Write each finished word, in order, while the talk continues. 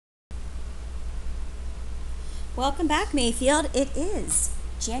Welcome back, Mayfield. It is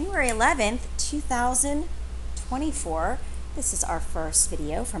January 11th, 2024. This is our first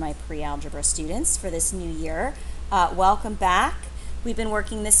video for my pre-algebra students for this new year. Welcome back. We've been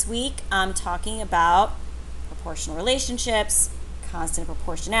working this week talking about proportional relationships, constant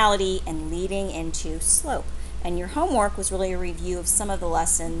proportionality, and leading into slope. And your homework was really a review of some of the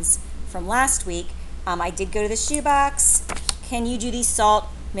lessons from last week. I did go to the shoebox. Can you do the salt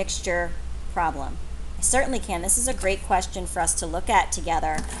mixture problem? I certainly can. This is a great question for us to look at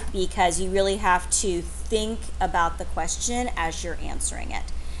together because you really have to think about the question as you're answering it.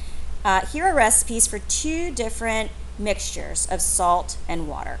 Here are recipes for two different mixtures of salt and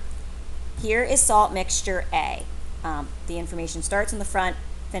water. Here is salt mixture A. The information starts on the front,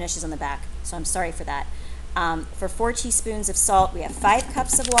 finishes on the back, so I'm sorry for that. For 4 teaspoons of salt, we have 5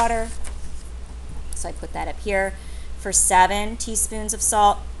 cups of water, so I put that up here. For 7 teaspoons of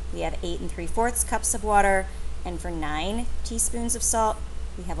salt, we have 8 3/4 cups of water, and for 9 teaspoons of salt,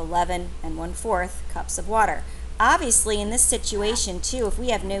 we have 11 1/4 cups of water. Obviously, in this situation too, if we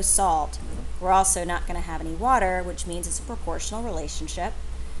have no salt, we're also not going to have any water, which means it's a proportional relationship.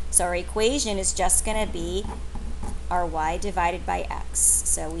 So our equation is just going to be our y divided by x.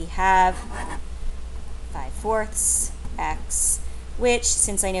 So we have 5/4 x, which,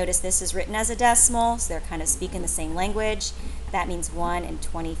 since I noticed this is written as a decimal, so they're kind of speaking the same language, that means 1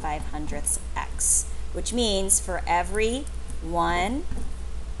 25/100 x, which means for every 1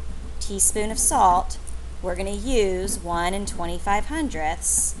 teaspoon of salt, we're going to use 1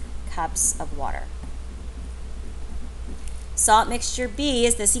 25/100 cups of water. Salt mixture B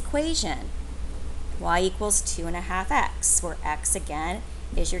is this equation. Y equals 2.5x, where x, again,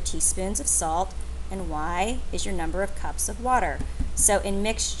 is your teaspoons of salt, and y is your number of cups of water. So in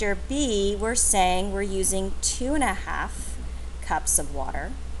mixture B, we're saying we're using 2.5 cups of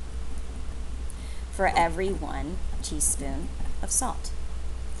water for every 1 teaspoon of salt.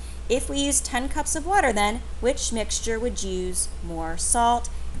 If we use 10 cups of water, then which mixture would use more salt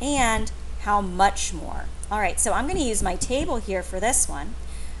and how much more? All right, so I'm going to use my table here for this one.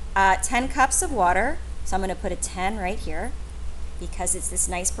 10 cups of water, so I'm going to put a 10 right here because it's this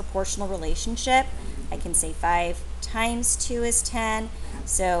nice proportional relationship. I can say 5 times 2 is 10,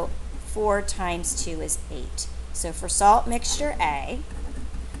 so 4 times 2 is 8. So for salt mixture A,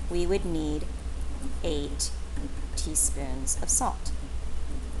 we would need 8 teaspoons of salt.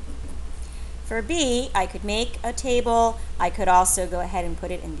 For B, I could make a table. I could also go ahead and put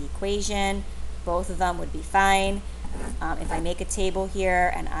it in the equation. Both of them would be fine. If I make a table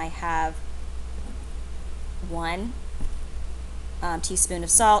here and I have 1 teaspoon of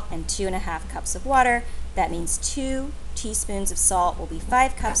salt and 2.5 cups of water, that means 2 teaspoons of salt will be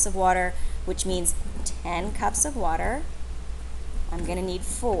 5 cups of water, which means 10 cups of water. I'm going to need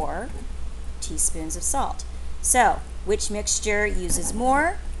 4 teaspoons of salt. So, which mixture uses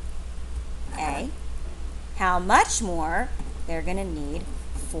more? A. How much more? They're going to need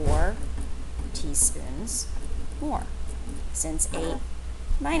 4 teaspoons more, since 8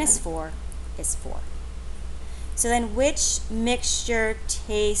 minus 4 is 4. So then which mixture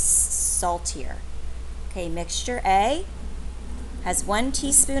tastes saltier? Okay, mixture A has 1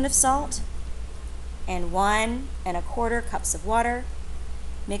 teaspoon of salt and 1 1/4 cups of water.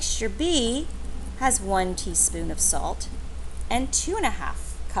 Mixture B has 1 teaspoon of salt and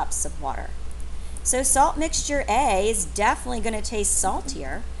 2.5 cups of water. So salt mixture A is definitely going to taste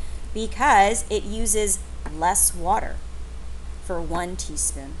saltier because it uses less water for 1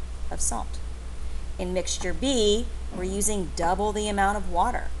 teaspoon of salt. In mixture B, we're using double the amount of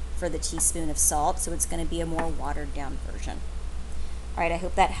water for the teaspoon of salt, so it's going to be a more watered down version. All right, I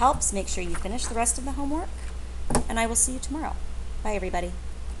hope that helps. Make sure you finish the rest of the homework, and I will see you tomorrow. Bye, everybody.